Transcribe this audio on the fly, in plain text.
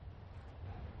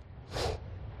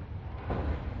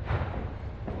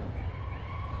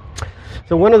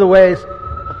So one of the ways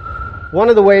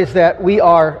that we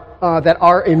are that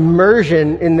our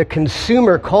immersion in the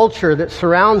consumer culture that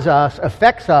surrounds us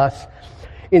affects us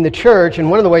in the church, and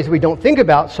one of the ways we don't think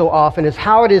about so often is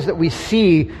how it is that we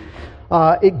see.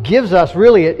 It gives us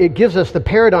the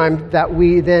paradigm that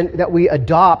we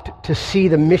adopt to see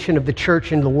the mission of the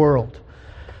church in the world.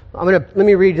 Let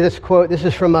me read this quote. This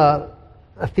is from a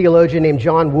theologian named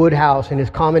John Woodhouse in his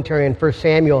commentary on 1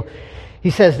 Samuel. He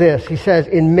says this. He says,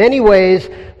 "In many ways,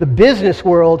 the business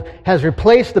world has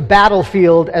replaced the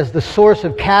battlefield as the source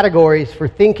of categories for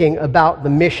thinking about the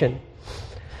mission.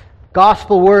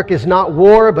 Gospel work is not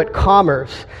war, but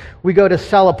commerce. We go to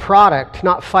sell a product,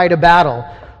 not fight a battle.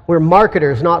 We're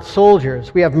marketers, not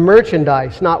soldiers. We have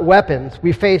merchandise, not weapons.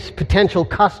 We face potential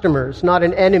customers, not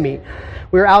an enemy.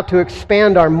 We're out to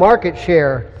expand our market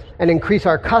share and increase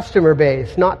our customer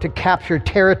base, not to capture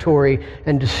territory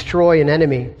and destroy an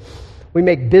enemy. We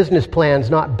make business plans,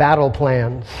 not battle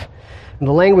plans. And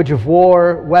the language of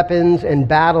war, weapons, and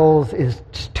battles is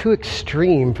just too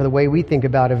extreme for the way we think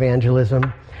about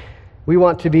evangelism. We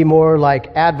want to be more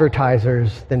like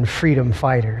advertisers than freedom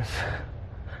fighters."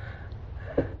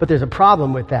 But there's a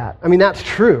problem with that. I mean, that's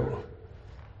true.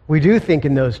 We do think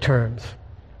in those terms.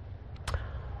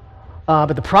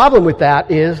 But the problem with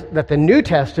that is that the New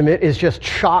Testament is just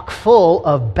chock full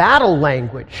of battle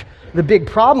language. The big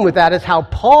problem with that is how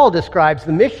Paul describes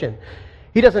the mission.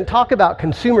 He doesn't talk about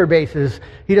consumer bases.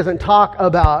 He doesn't talk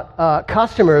about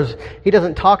customers. He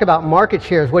doesn't talk about market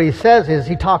shares. What he says is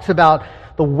he talks about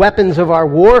the weapons of our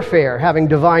warfare having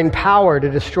divine power to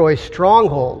destroy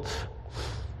strongholds.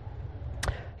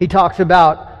 He talks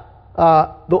about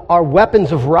our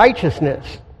weapons of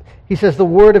righteousness. He says the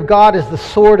Word of God is the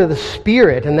sword of the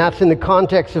Spirit, and that's in the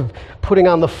context of putting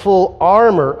on the full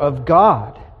armor of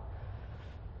God.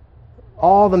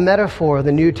 All the metaphor of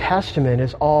the New Testament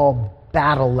is all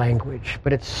battle language,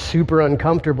 but it's super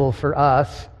uncomfortable for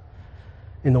us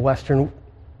in the Western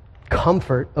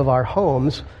comfort of our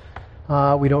homes.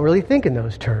 We don't really think in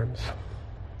those terms.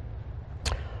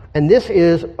 And this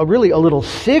is really a little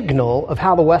signal of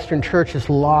how the Western church has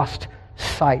lost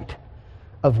sight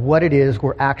of what it is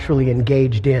we're actually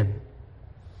engaged in.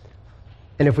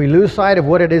 And if we lose sight of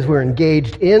what it is we're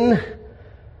engaged in,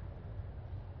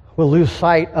 we'll lose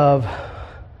sight of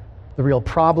the real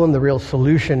problem, the real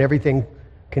solution. Everything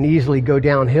can easily go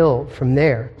downhill from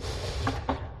there.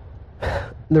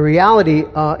 The reality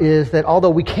is that although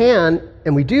we can,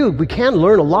 and we can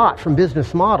learn a lot from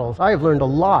business models. I have learned a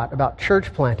lot about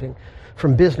church planting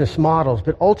from business models,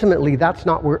 but ultimately that's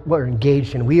not what we're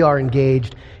engaged in. We are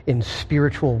engaged in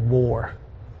spiritual war.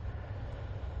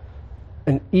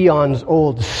 An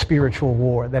eons-old spiritual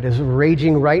war that is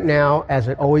raging right now, as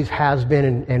it always has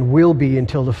been and will be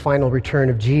until the final return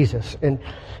of Jesus. And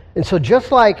so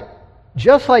just like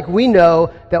we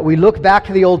know that we look back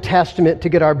to the Old Testament to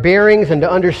get our bearings and to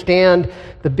understand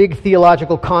the big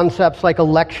theological concepts like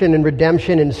election and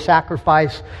redemption and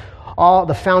sacrifice, all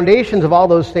the foundations of all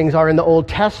those things are in the Old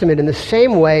Testament. In the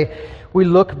same way, we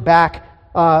look back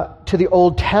to the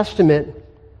Old Testament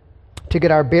to get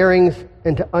our bearings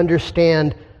and to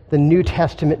understand the New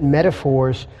Testament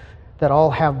metaphors that all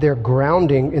have their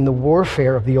grounding in the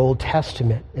warfare of the Old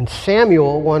Testament. And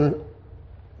Samuel 1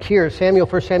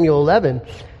 Samuel 11,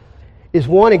 is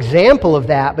one example of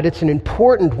that, but it's an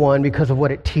important one because of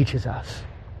what it teaches us.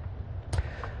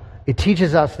 It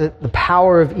teaches us that the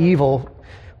power of evil,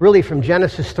 really from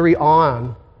Genesis 3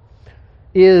 on,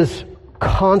 is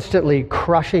constantly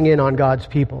crushing in on God's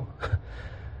people.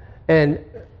 And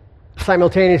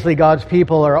simultaneously, God's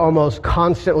people are almost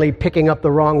constantly picking up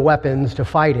the wrong weapons to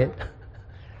fight it.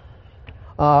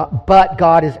 But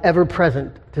God is ever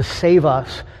present to save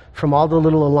us from all the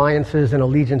little alliances and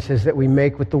allegiances that we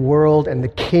make with the world and the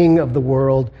king of the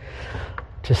world,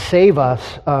 to save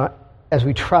us as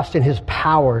we trust in his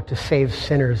power to save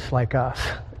sinners like us.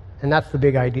 And that's the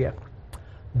big idea.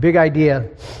 The big idea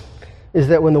is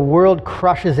that when the world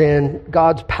crushes in,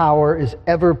 God's power is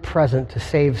ever present to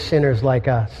save sinners like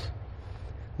us.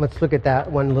 Let's look at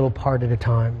that one little part at a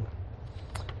time.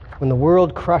 When the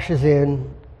world crushes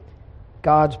in,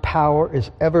 God's power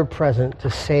is ever present to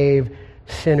save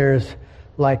sinners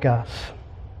like us.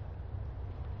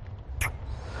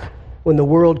 When the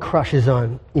world crushes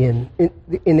in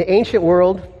the ancient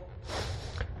world,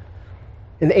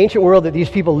 that these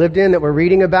people lived in, that we're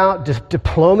reading about,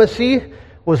 diplomacy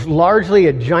was largely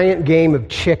a giant game of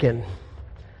chicken.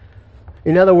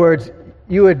 In other words,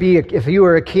 if you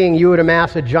were a king, you would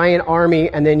amass a giant army,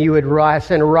 and then you would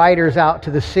send riders out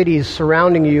to the cities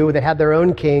surrounding you that had their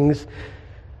own kings,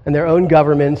 and their own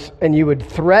governments, and you would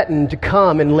threaten to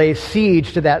come and lay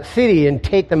siege to that city and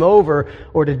take them over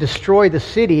or to destroy the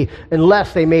city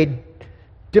unless they made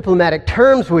diplomatic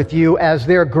terms with you as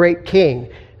their great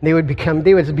king. They would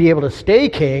be able to stay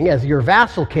king as your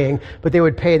vassal king, but they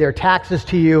would pay their taxes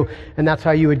to you, and that's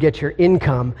how you would get your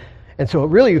income. And so it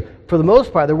really, for the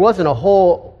most part, there wasn't a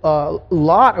whole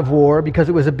lot of war because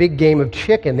it was a big game of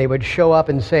chicken. They would show up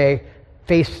and say,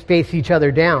 face each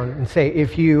other down and say,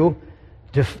 if you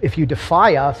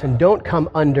defy us and don't come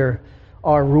under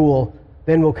our rule,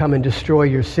 then we'll come and destroy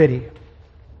your city.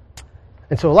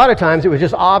 And so a lot of times it was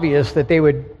just obvious that they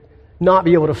would not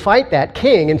be able to fight that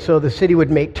king, and so the city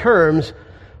would make terms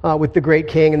with the great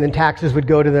king, and then taxes would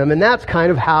go to them. And that's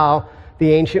kind of how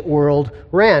the ancient world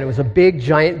ran. It was a big,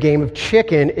 giant game of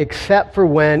chicken, except for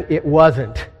when it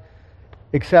wasn't.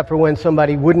 Except for when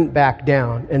somebody wouldn't back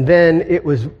down. And then it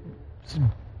was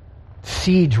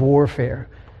siege warfare.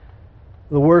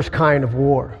 The worst kind of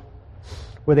war,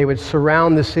 where they would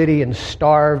surround the city and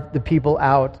starve the people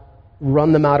out,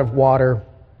 run them out of water,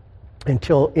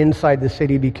 until inside the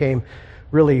city became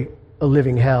really a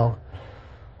living hell.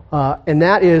 And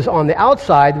that is on the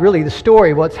outside, really the story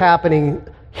of what's happening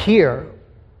here.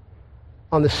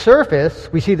 On the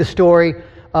surface, we see the story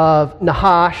of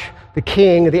Nahash, the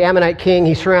king, the Ammonite king.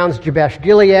 He surrounds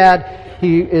Jabesh-Gilead.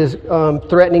 He is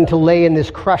threatening to lay in this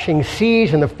crushing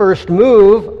siege, and the first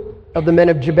move of the men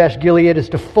of Jabesh-Gilead is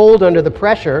to fold under the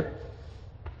pressure,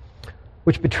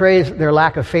 which betrays their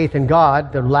lack of faith in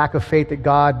God, their lack of faith that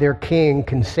God, their king,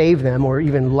 can save them, or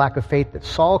even lack of faith that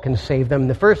Saul can save them. And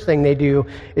the first thing they do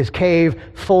is cave,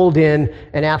 fold in,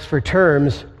 and ask for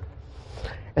terms.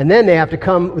 And then they have to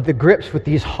come with the grips with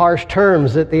these harsh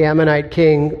terms that the Ammonite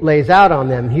king lays out on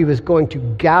them. He was going to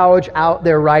gouge out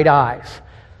their right eyes,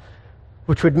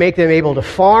 which would make them able to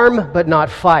farm but not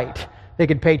fight. They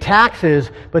could pay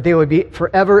taxes, but they would be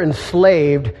forever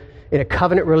enslaved in a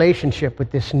covenant relationship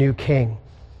with this new king,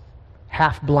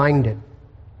 half blinded.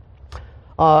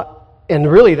 And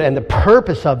the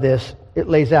purpose of this, it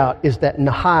lays out, is that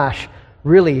Nahash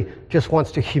really just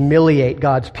wants to humiliate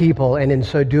God's people, and in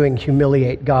so doing,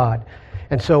 humiliate God.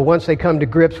 And so once they come to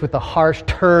grips with the harsh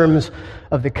terms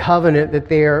of the covenant that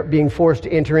they are being forced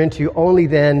to enter into, only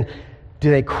then do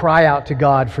they cry out to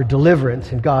God for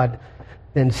deliverance, and God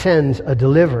then sends a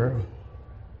deliverer.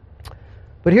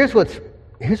 But here's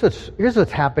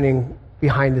what's happening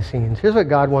behind the scenes. Here's what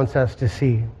God wants us to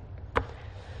see.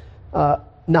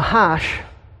 Nahash,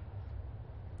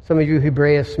 some of you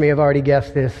Hebraists may have already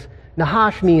guessed this.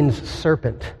 Nahash means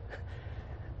serpent.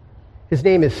 His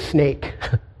name is Snake.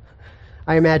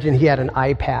 I imagine he had an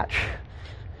eye patch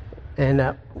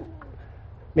and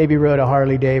maybe rode a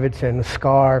Harley Davidson, a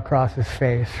scar across his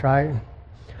face, right?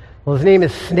 Well, his name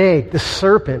is Snake, the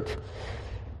serpent.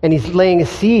 And he's laying a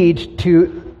siege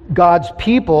to God's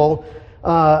people,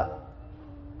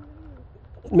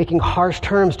 making harsh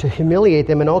terms to humiliate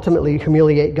them and ultimately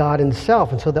humiliate God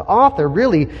himself. And so the author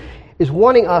really is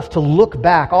wanting us to look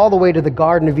back all the way to the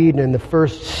Garden of Eden in the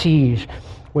first siege,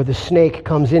 where the snake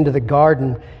comes into the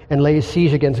garden and lays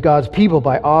siege against God's people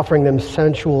by offering them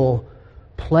sensual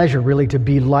pleasure, really to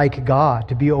be like God,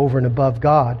 to be over and above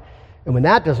God. And when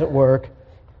that doesn't work,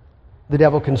 the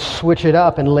devil can switch it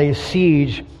up and lay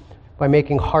siege by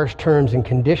making harsh terms and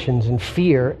conditions and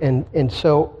fear. And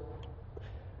so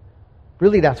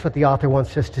really that's what the author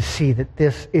wants us to see, that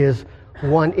this is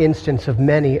one instance of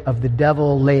many of the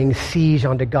devil laying siege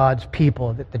onto God's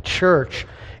people, that the church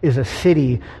is a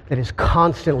city that is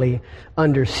constantly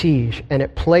under siege. And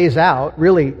it plays out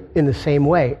really in the same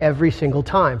way every single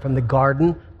time, from the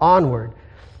garden onward.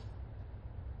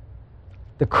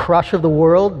 The crush of the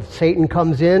world, Satan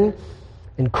comes in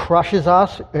and crushes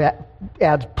us,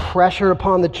 adds pressure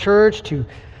upon the church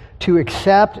to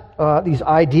accept these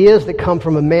ideas that come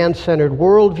from a man-centered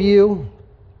worldview.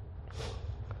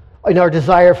 In our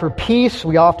desire for peace,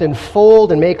 we often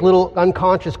fold and make little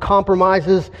unconscious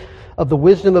compromises of the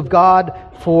wisdom of God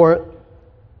for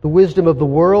the wisdom of the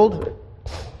world.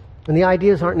 And the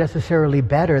ideas aren't necessarily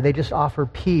better. They just offer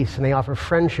peace and they offer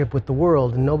friendship with the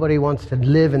world. And nobody wants to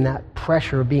live in that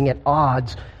pressure of being at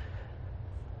odds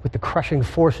with the crushing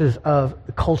forces of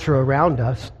the culture around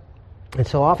us. And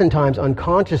so oftentimes,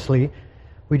 unconsciously,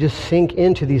 we just sink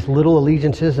into these little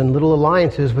allegiances and little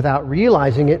alliances without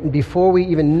realizing it. And before we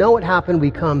even know it happened, we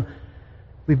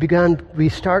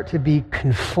start to be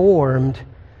conformed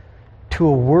to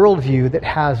a worldview that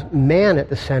has man at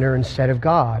the center instead of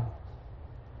God,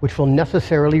 which will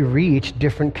necessarily reach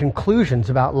different conclusions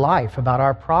about life, about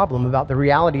our problem, about the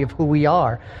reality of who we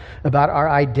are, about our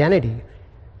identity.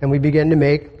 And we begin to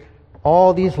make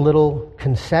all these little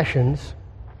concessions.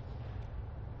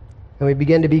 And we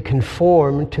begin to be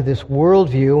conformed to this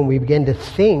worldview, and we begin to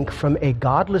think from a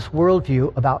godless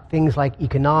worldview about things like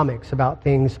economics, about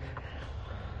things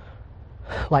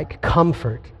like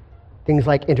comfort, things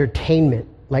like entertainment,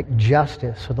 like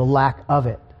justice or the lack of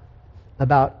it,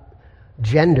 about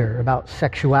gender, about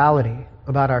sexuality,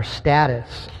 about our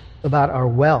status, about our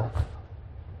wealth,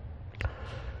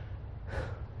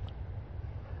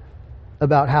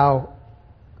 about how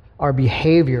our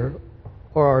behavior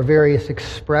or our various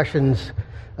expressions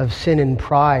of sin and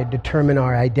pride determine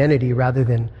our identity rather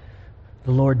than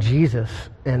the Lord Jesus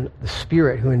and the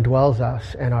Spirit who indwells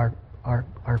us and our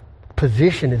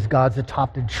position as God's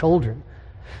adopted children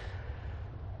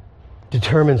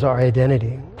determines our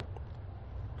identity.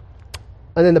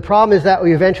 And then the problem is that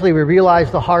we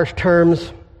realize the harsh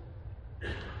terms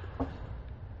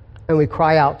and we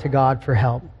cry out to God for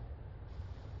help.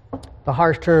 The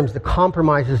harsh terms, the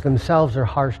compromises themselves are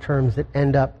harsh terms that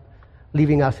end up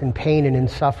leaving us in pain and in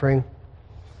suffering.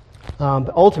 But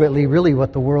ultimately, really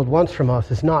what the world wants from us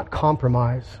is not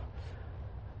compromise.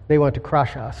 They want to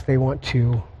crush us. They want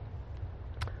to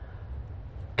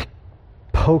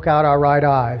poke out our right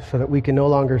eye so that we can no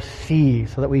longer see,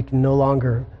 so that we can no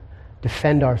longer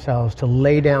defend ourselves, to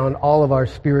lay down all of our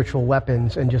spiritual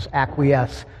weapons and just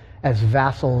acquiesce as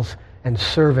vassals and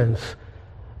servants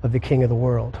of the King of the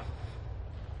world.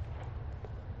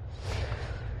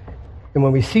 And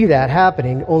when we see that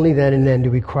happening, only then and then do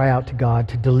we cry out to God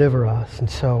to deliver us. And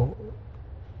so,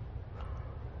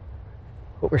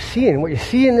 what you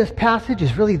see in this passage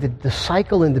is really the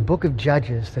cycle in the book of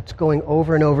Judges that's going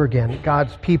over and over again.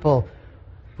 God's people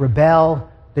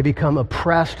rebel, they become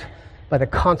oppressed by the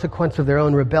consequence of their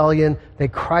own rebellion. They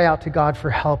cry out to God for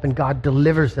help, and God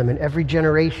delivers them in every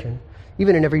generation,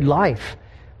 even in every life.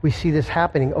 We see this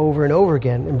happening over and over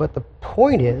again. But the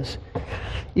point is,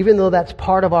 even though that's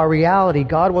part of our reality,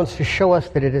 God wants to show us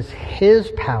that it is His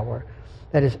power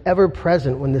that is ever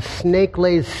present when the snake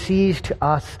lays siege to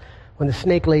us, when the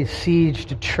snake lays siege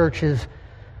to churches,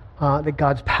 that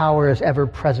God's power is ever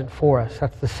present for us.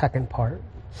 That's the second part.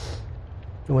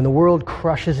 And when the world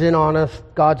crushes in on us,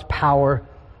 God's power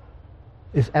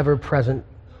is ever present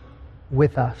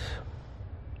with us.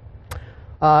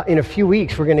 In a few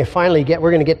weeks, we're going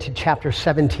to get to chapter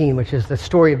 17, which is the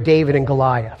story of David and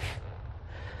Goliath.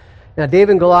 Now,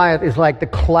 David and Goliath is like the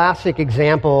classic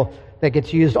example that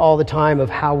gets used all the time of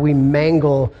how we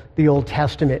mangle the Old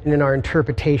Testament and in our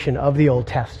interpretation of the Old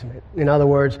Testament. In other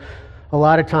words, a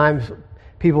lot of times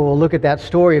people will look at that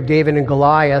story of David and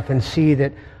Goliath and see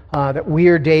that we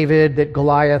are David, that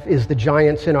Goliath is the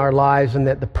giants in our lives, and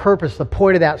that the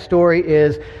point of that story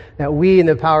is that we in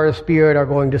the power of the Spirit are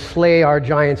going to slay our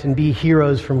giants and be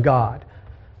heroes from God.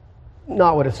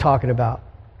 Not what it's talking about.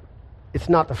 It's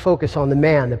not the focus on the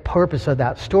man. The purpose of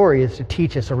that story is to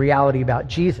teach us a reality about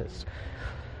Jesus.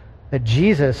 That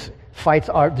Jesus fights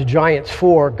the giants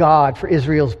for God, for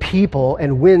Israel's people,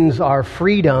 and wins the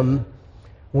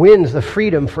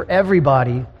freedom for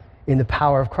everybody in the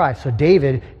power of Christ. So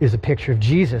David is a picture of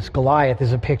Jesus. Goliath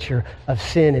is a picture of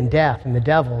sin and death and the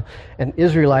devil. And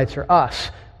Israelites are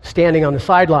us, standing on the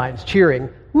sidelines, cheering,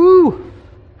 woo!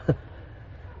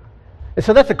 And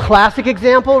so that's a classic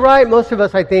example, right? Most of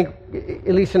us, I think,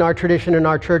 at least in our tradition, in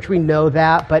our church, we know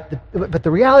that. But the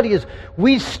reality is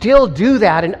we still do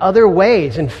that in other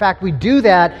ways. In fact, we do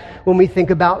that when we think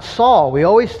about Saul. We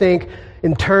always think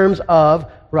in terms of,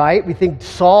 right? We think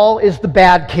Saul is the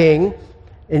bad king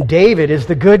and David is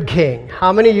the good king.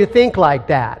 How many of you think like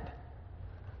that?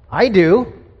 I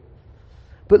do.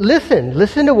 But listen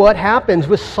to what happens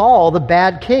with Saul, the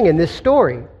bad king, in this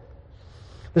story.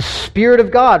 The Spirit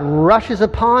of God rushes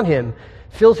upon him,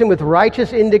 fills him with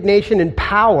righteous indignation and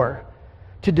power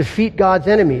to defeat God's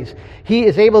enemies. He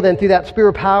is able then, through that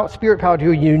spirit power,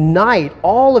 to unite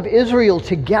all of Israel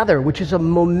together, which is a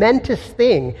momentous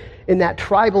thing in that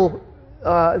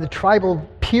the tribal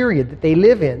period that they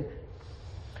live in.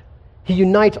 He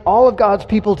unites all of God's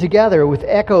people together with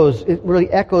echoes. It really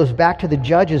echoes back to the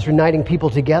judges uniting people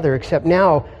together, except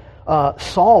now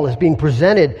Saul is being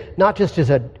presented not just as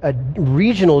a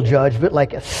regional judge, but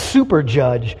like a super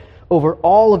judge over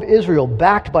all of Israel,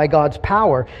 backed by God's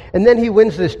power. And then he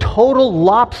wins this total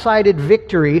lopsided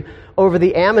victory over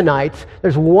the Ammonites.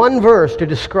 There's one verse to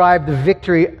describe the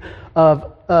victory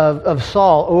of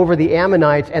Saul over the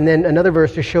Ammonites, and then another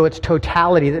verse to show its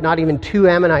totality, that not even two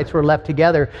Ammonites were left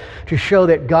together, to show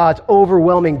that God's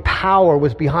overwhelming power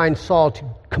was behind Saul to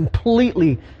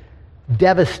completely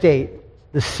devastate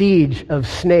the siege of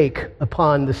snake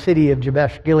upon the city of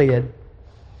Jabesh-Gilead.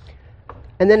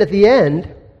 And then at the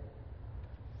end,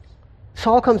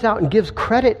 Saul comes out and gives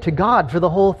credit to God for the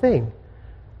whole thing.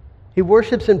 He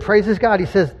worships and praises God. He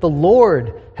says, the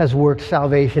Lord has worked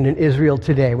salvation in Israel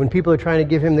today, when people are trying to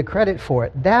give him the credit for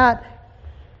it. That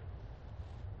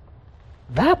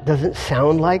doesn't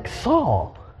sound like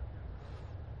Saul.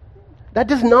 That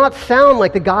does not sound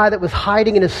like the guy that was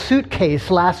hiding in a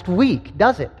suitcase last week,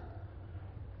 does it?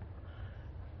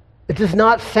 It does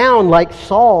not sound like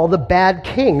Saul, the bad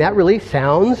king. That really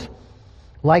sounds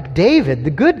like David,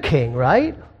 the good king,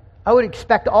 right? I would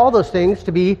expect all those things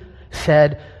to be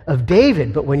said of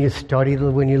David, but when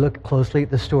you look closely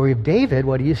at the story of David,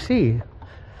 what do you see?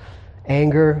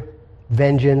 Anger,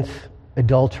 vengeance,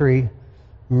 adultery,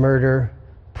 murder,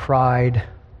 pride.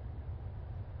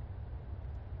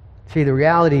 See, the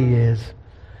reality is,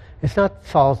 it's not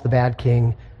Saul's the bad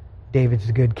king, David's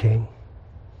the good king.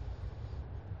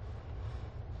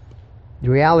 The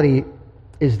reality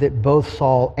is that both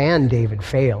Saul and David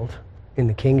failed in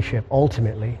the kingship,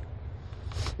 ultimately.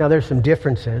 Now, there's some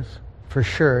differences, for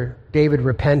sure. David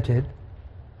repented,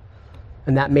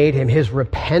 and that made him, his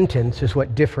repentance is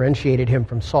what differentiated him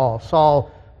from Saul.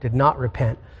 Saul did not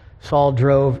repent. Saul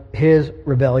drove his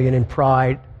rebellion and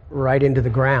pride right into the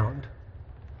ground.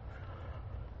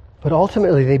 But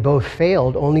ultimately, they both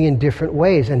failed, only in different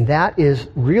ways. And that is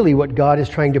really what God is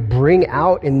trying to bring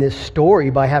out in this story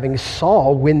by having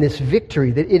Saul win this victory.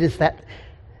 That it is that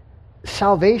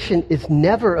salvation is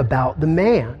never about the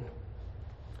man.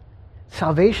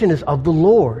 Salvation is of the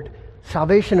Lord.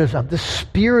 Salvation is of the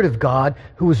Spirit of God,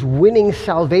 who is winning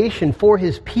salvation for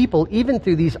his people, even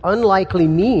through these unlikely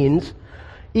means,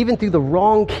 even through the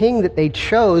wrong king that they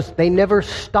chose. They never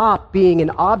stop being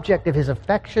an object of his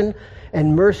affection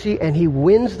and mercy, and he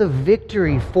wins the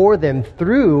victory for them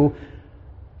through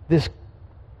this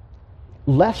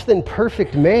less than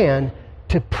perfect man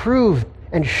to prove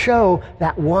and show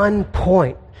that one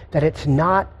point, that it's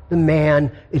not the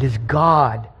man, it is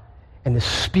God and the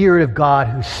Spirit of God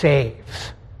who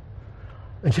saves.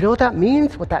 And you know what that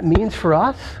means? What that means for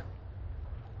us?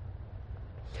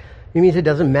 It means it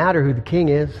doesn't matter who the king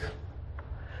is.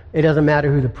 It doesn't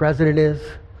matter who the president is.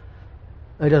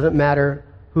 It doesn't matter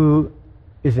who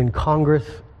is in Congress.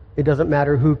 It doesn't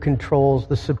matter who controls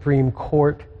the Supreme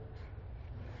Court.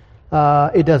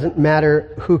 It doesn't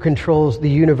matter who controls the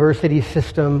university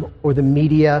system or the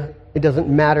media. It doesn't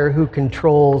matter who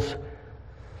controls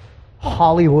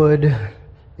Hollywood.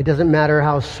 It doesn't matter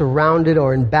how surrounded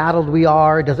or embattled we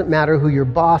are. It doesn't matter who your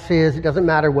boss is. It doesn't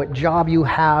matter what job you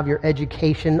have, your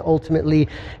education, ultimately.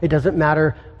 It doesn't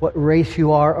matter what race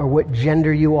you are or what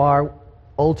gender you are.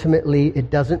 Ultimately,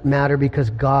 it doesn't matter, because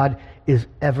God is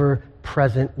ever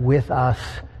present with us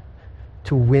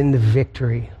to win the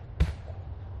victory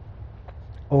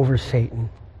over Satan.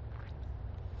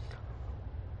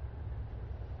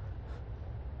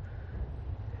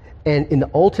 And in the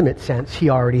ultimate sense, he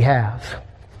already has.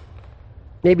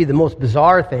 Maybe the most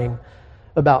bizarre thing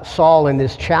about Saul in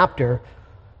this chapter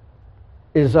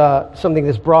is something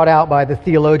that's brought out by the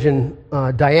theologian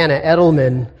Diana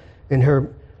Edelman in her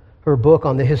book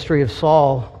on the history of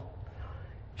Saul.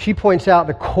 She points out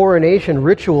the coronation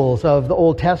rituals of the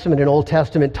Old Testament in Old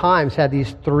Testament times had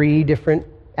these three different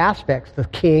aspects. The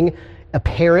king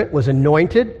apparent was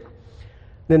anointed.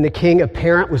 Then the king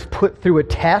apparent was put through a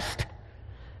test.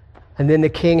 And then the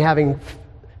king, having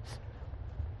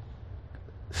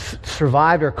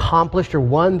survived or accomplished or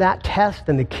won that test,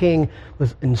 then the king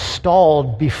was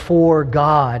installed before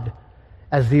God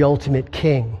as the ultimate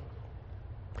king.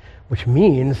 Which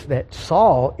means that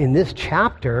Saul, in this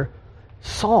chapter,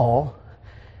 Saul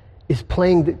is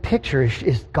playing the picture,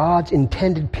 is God's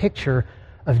intended picture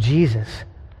of Jesus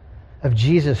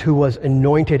who was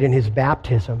anointed in his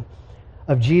baptism,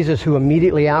 of Jesus who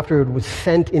immediately afterward was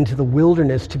sent into the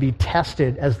wilderness to be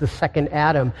tested as the second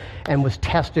Adam, and was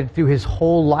tested through his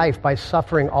whole life by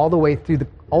suffering all the way through the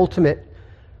ultimate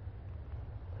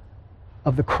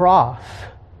of the cross.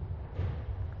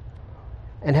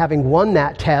 And having won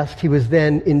that test, he was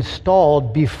then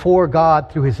installed before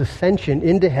God through his ascension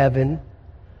into heaven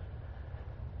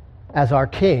as our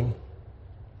king,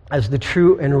 as the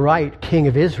true and right king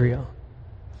of Israel.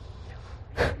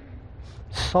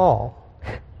 Saul.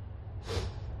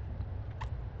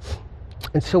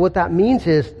 And so what that means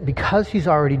is, because he's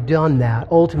already done that,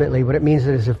 ultimately what it means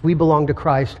is, if we belong to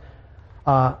Christ,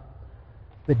 that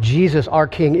Jesus, our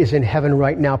king, is in heaven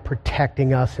right now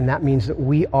protecting us, and that means that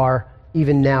we are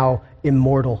even now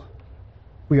immortal.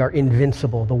 We are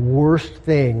invincible. The worst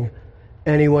thing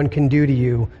anyone can do to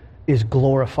you is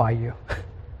glorify you.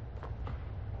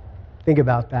 Think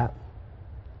about that.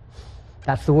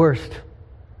 That's the worst.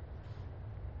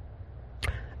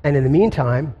 And in the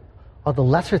meantime, all the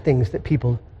lesser things that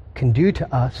people can do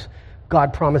to us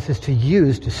God promises to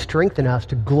use to strengthen us,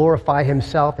 to glorify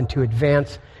himself, and to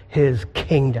advance his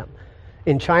kingdom.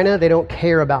 In China, they don't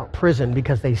care about prison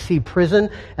because they see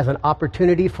prison as an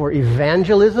opportunity for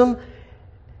evangelism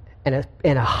and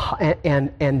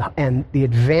the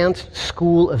advanced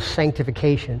school of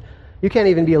sanctification. You can't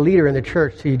even be a leader in the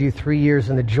church till you do 3 years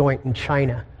in the joint in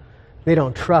China. They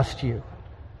don't trust you.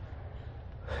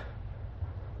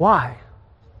 Why?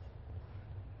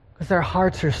 Because their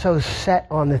hearts are so set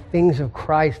on the things of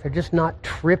Christ. They're just not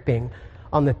tripping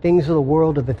on the things of the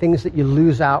world or the things that you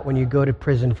lose out when you go to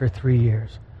prison for 3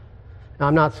 years. Now,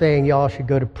 I'm not saying y'all should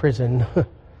go to prison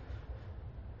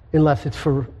unless it's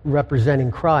for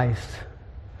representing Christ.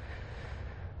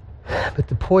 But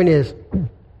the point is,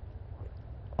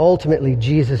 ultimately,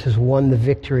 Jesus has won the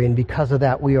victory, and because of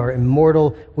that, we are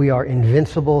immortal, we are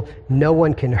invincible, no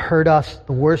one can hurt us.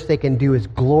 The worst they can do is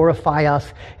glorify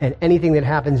us, and anything that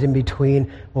happens in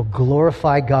between will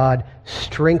glorify God,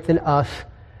 strengthen us,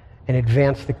 and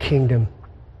advance the kingdom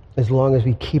as long as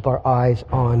we keep our eyes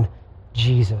on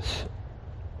Jesus.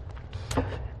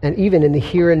 And even in the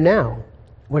here and now,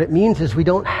 what it means is we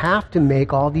don't have to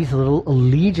make all these little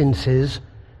allegiances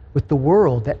with the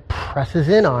world that presses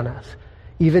in on us.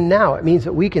 Even now, it means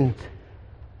that we can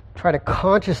try to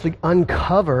consciously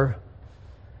uncover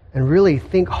and really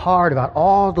think hard about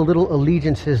all the little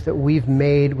allegiances that we've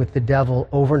made with the devil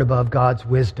over and above God's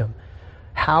wisdom.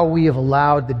 How we have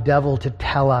allowed the devil to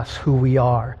tell us who we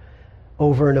are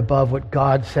over and above what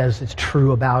God says is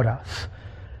true about us.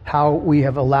 How we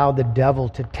have allowed the devil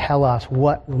to tell us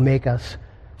what will make us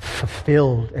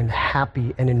fulfilled and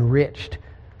happy and enriched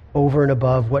over and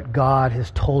above what God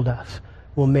has told us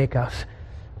will make us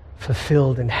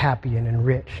fulfilled and happy and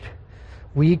enriched.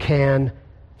 We can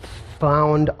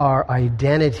found our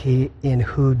identity in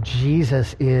who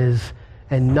Jesus is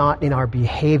and not in our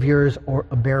behaviors or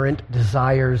aberrant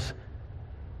desires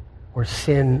or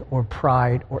sin or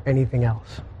pride or anything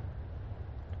else.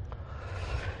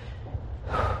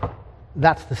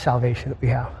 That's the salvation that we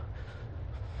have.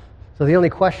 So the only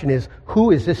question is,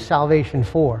 who is this salvation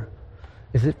for?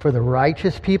 Is it for the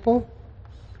righteous people?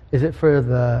 Is it for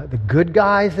the good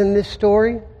guys in this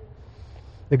story?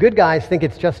 The good guys think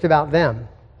it's just about them,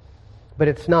 but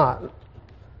it's not.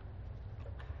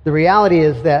 The reality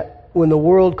is that when the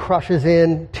world crushes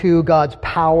in, too, God's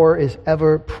power is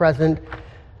ever present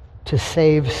to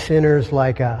save sinners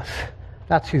like us.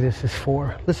 That's who this is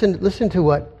for. Listen to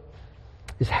what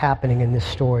is happening in this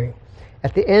story.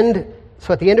 At the end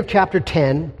of chapter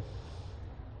 10,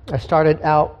 I started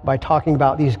out by talking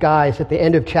about these guys at the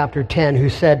end of chapter 10 who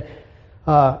said,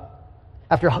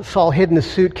 after Saul hid in the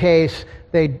suitcase,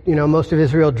 most of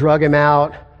Israel drug him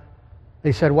out.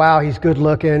 They said, wow, he's good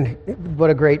looking. What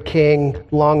a great king.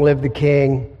 Long live the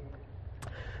king.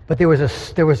 But there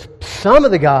was some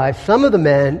of the guys, some of the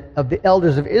men of the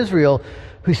elders of Israel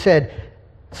who said,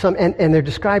 and they're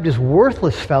described as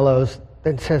worthless fellows,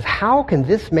 and says, how can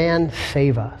this man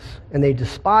save us? And they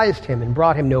despised him and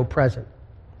brought him no present.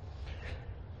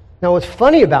 Now, what's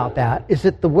funny about that is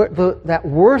that that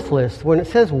worthless, when it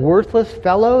says worthless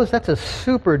fellows, that's a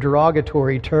super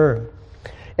derogatory term.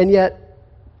 And yet,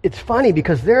 it's funny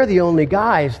because they're the only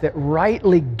guys that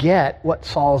rightly get what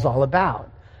Saul's all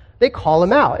about. They call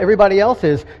him out. Everybody else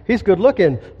is, he's good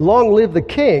looking, long live the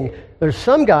king. There's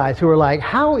some guys who are like,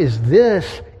 how is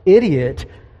this idiot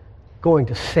going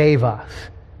to save us?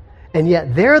 And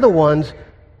yet they're the ones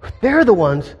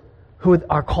who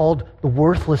are called the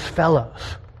worthless fellows.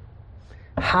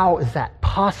 How is that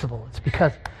possible? It's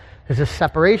because there's a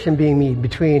separation being made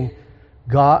between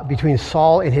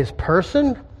Saul and his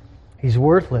person. He's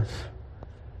worthless.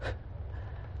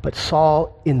 But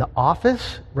Saul in the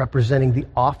office, representing the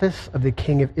office of the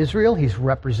king of Israel, he's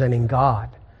representing God.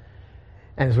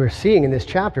 And as we're seeing in this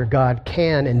chapter, God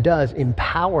can and does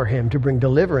empower him to bring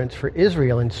deliverance for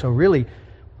Israel. And so really,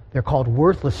 they're called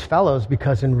worthless fellows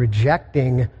because in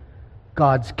rejecting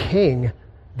God's king,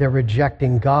 they're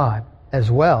rejecting God as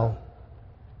well.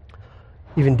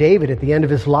 Even David, at the end of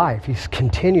his life, he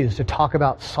continues to talk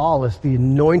about Saul as the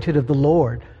anointed of the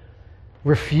Lord,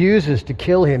 refuses to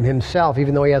kill him himself,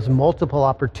 even though he has multiple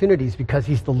opportunities because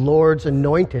he's the Lord's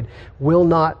anointed,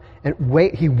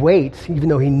 he waits, even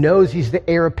though he knows he's the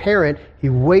heir apparent, he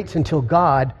waits until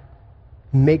God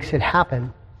makes it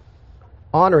happen,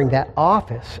 honoring that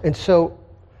office. And so,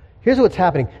 here's what's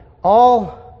happening.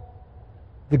 All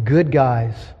the good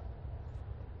guys,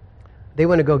 they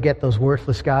want to go get those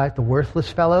worthless guys, the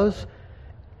worthless fellows,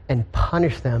 and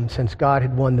punish them since God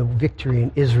had won the victory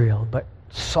in Israel. But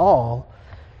Saul,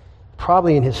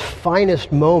 probably in his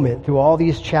finest moment through all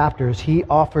these chapters, he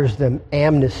offers them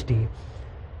amnesty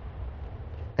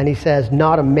And he says,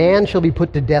 not a man shall be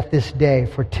put to death this day,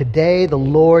 for today the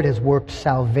Lord has worked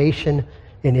salvation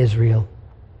in Israel.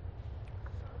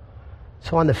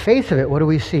 So on the face of it, what do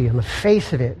we see? On the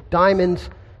face of it, diamonds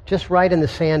just right in the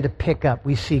sand to pick up.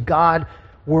 We see God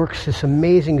works this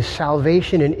amazing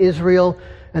salvation in Israel,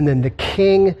 and then the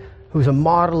king, who's a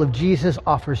model of Jesus,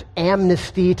 offers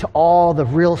amnesty to all the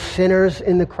real sinners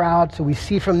in the crowd. So we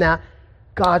see from that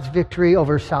God's victory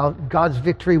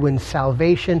wins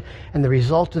salvation, and the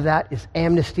result of that is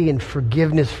amnesty and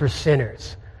forgiveness for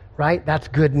sinners. Right? That's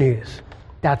good news.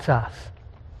 That's us.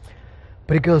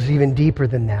 But it goes even deeper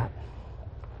than that.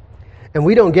 And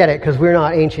we don't get it because we're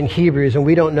not ancient Hebrews and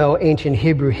we don't know ancient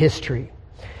Hebrew history.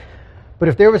 But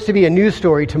if there was to be a news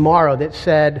story tomorrow that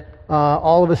said,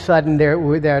 all of a sudden,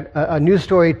 a news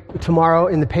story tomorrow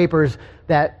in the papers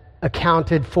that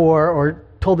accounted for or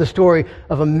told the story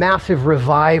of a massive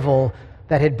revival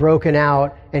that had broken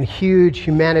out and huge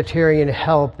humanitarian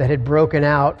help that had broken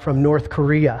out from North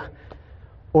Korea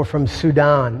or from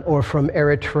Sudan or from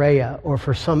Eritrea or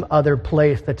for some other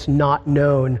place that's not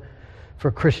known for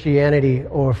Christianity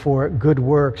or for good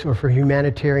works or for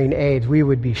humanitarian aids, we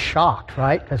would be shocked,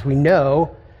 right? Because we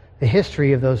know the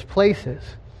history of those places.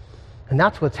 And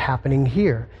that's what's happening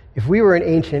here. If we were an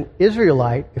ancient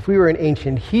Israelite, if we were an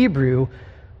ancient Hebrew,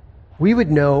 we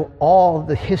would know all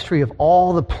the history of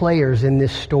all the players in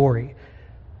this story.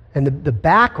 And the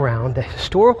background, the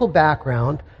historical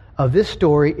background of this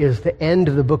story is the end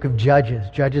of the book of Judges,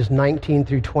 Judges 19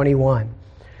 through 21.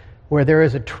 Where there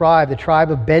is a tribe, the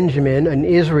tribe of Benjamin in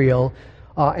Israel,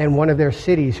 and one of their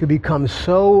cities, who becomes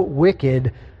so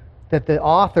wicked that the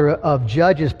author of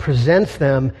Judges presents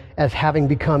them as having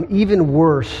become even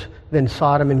worse than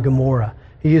Sodom and Gomorrah.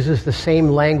 He uses the same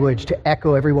language to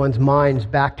echo everyone's minds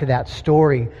back to that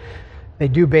story. They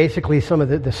do basically some of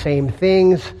the same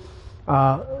things.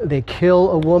 They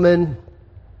kill a woman,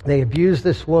 they abuse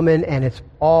this woman, and it's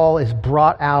all is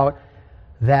brought out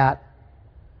that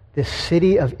this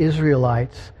city of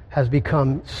Israelites has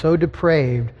become so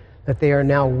depraved that they are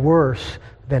now worse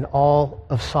than all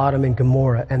of Sodom and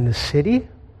Gomorrah. And the city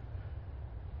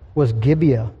was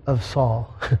Gibeah of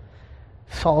Saul,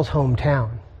 Saul's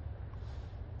hometown.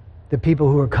 The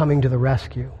people who are coming to the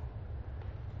rescue.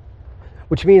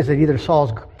 Which means that either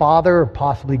Saul's father or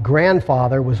possibly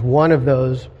grandfather was one of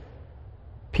those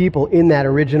people in that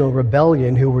original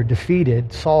rebellion who were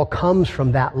defeated. Saul comes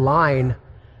from that line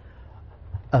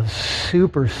of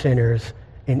super sinners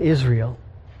in Israel.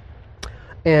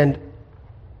 And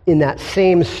in that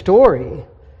same story,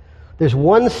 there's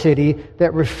one city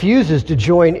that refuses to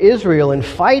join Israel in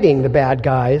fighting the bad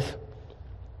guys,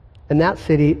 and that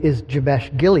city is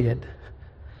Jabesh Gilead,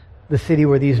 the city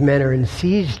where these men are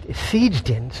sieged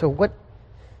in. So what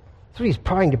he's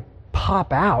trying to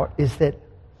pop out is this,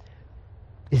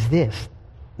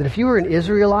 that if you were an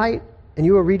Israelite and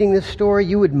you were reading this story,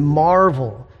 you would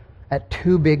marvel at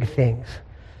two big things.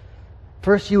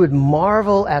 First, you would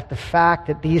marvel at the fact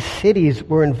that these cities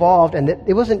were involved and that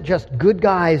it wasn't just good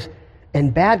guys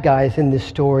and bad guys in this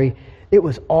story, it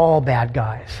was all bad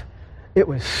guys. It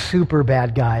was super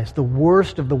bad guys, the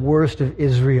worst of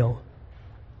Israel.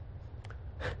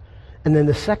 And then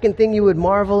the second thing you would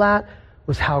marvel at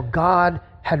was how God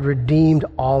had redeemed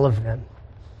all of them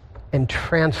and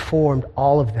transformed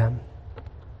all of them.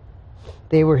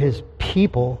 They were his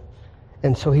people.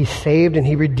 And so he saved and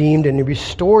he redeemed and he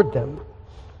restored them.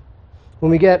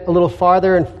 When we get a little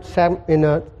farther in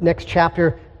the next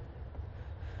chapter,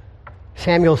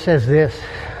 Samuel says this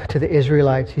to the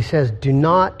Israelites. He says, do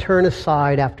not turn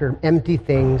aside after empty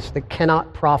things that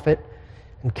cannot profit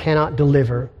and cannot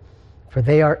deliver, for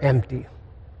they are empty.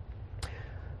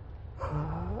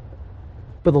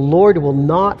 But the Lord will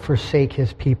not forsake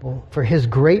his people for his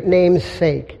great name's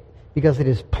sake, because it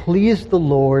has pleased the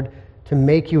Lord to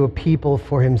make you a people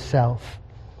for himself.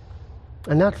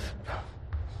 And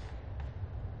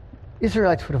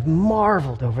Israelites would have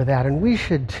marveled over that, and we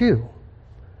should too.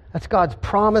 That's God's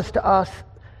promise to us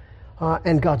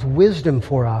and God's wisdom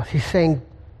for us. He's saying,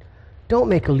 don't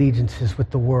make allegiances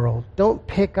with the world. Don't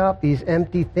pick up these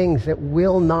empty things that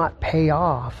will not pay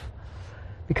off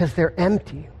because they're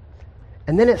empty.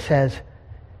 And then it says,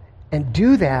 and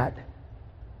do that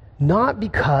not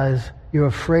because you're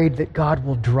afraid that God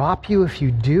will drop you if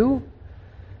you do,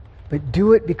 but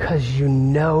do it because you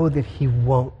know that he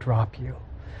won't drop you.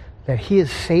 That he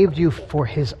has saved you for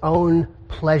his own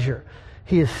pleasure.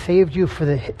 He has saved you for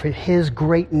his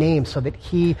great name so that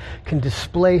he can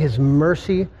display his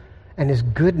mercy and his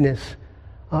goodness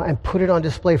and put it on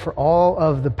display for all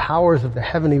of the powers of the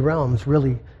heavenly realms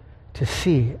really to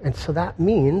see. And so that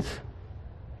means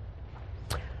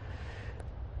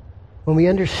When we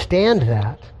understand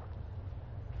that,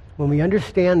 when we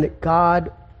understand that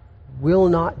God will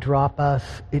not drop us,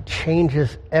 it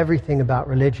changes everything about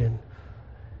religion.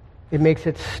 It makes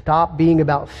it stop being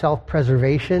about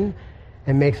self-preservation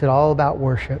and makes it all about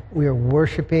worship. We are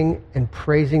worshiping and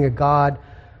praising a God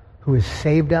who has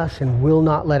saved us and will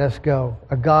not let us go.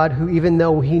 A God who, even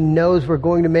though he knows we're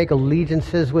going to make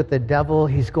allegiances with the devil,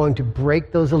 he's going to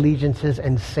break those allegiances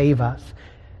and save us.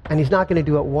 And he's not going to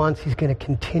do it once, he's going to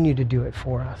continue to do it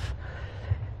for us.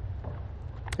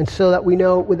 And so that we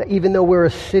know, even though we're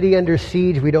a city under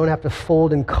siege, we don't have to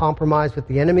fold and compromise with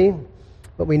the enemy,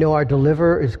 but we know our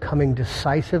deliverer is coming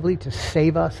decisively to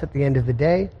save us at the end of the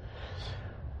day.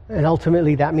 And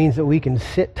ultimately that means that we can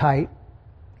sit tight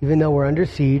even though we're under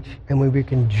siege, and we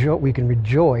can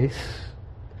rejoice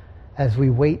as we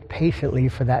wait patiently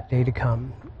for that day to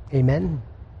come. Amen?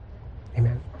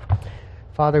 Amen.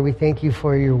 Father, we thank you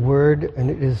for your word, and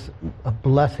it is a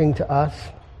blessing to us.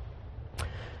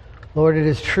 Lord, it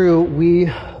is true,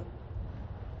 we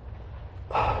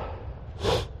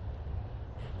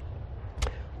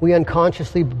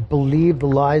unconsciously believe the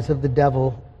lies of the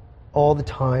devil all the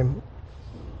time.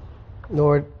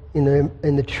 Lord, in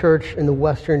the church, in the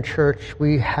Western church,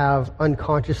 we have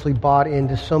unconsciously bought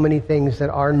into so many things that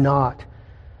are not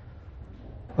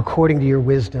according to your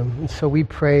wisdom. And so we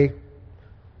pray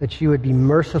that you would be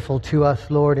merciful to us,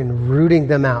 Lord, in rooting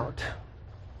them out.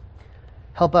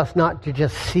 Help us not to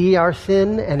just see our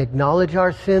sin and acknowledge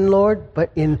our sin, Lord,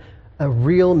 but in a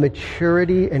real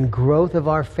maturity and growth of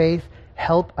our faith,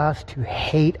 help us to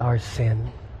hate our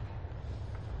sin.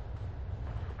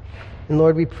 And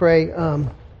Lord, we pray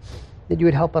that you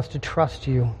would help us to trust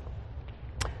you,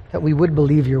 that we would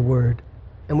believe your word.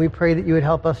 And we pray that you would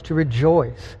help us to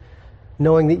rejoice,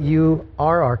 knowing that you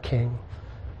are our King,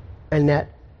 and that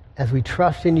as we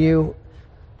trust in you,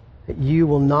 that you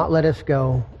will not let us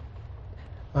go.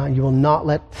 You will not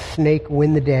let snake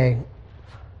win the day,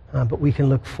 but we can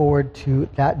look forward to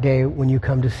that day when you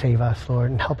come to save us,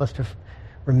 Lord, and help us to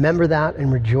remember that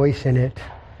and rejoice in it.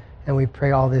 And we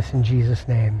pray all this in Jesus'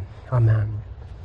 name. Amen.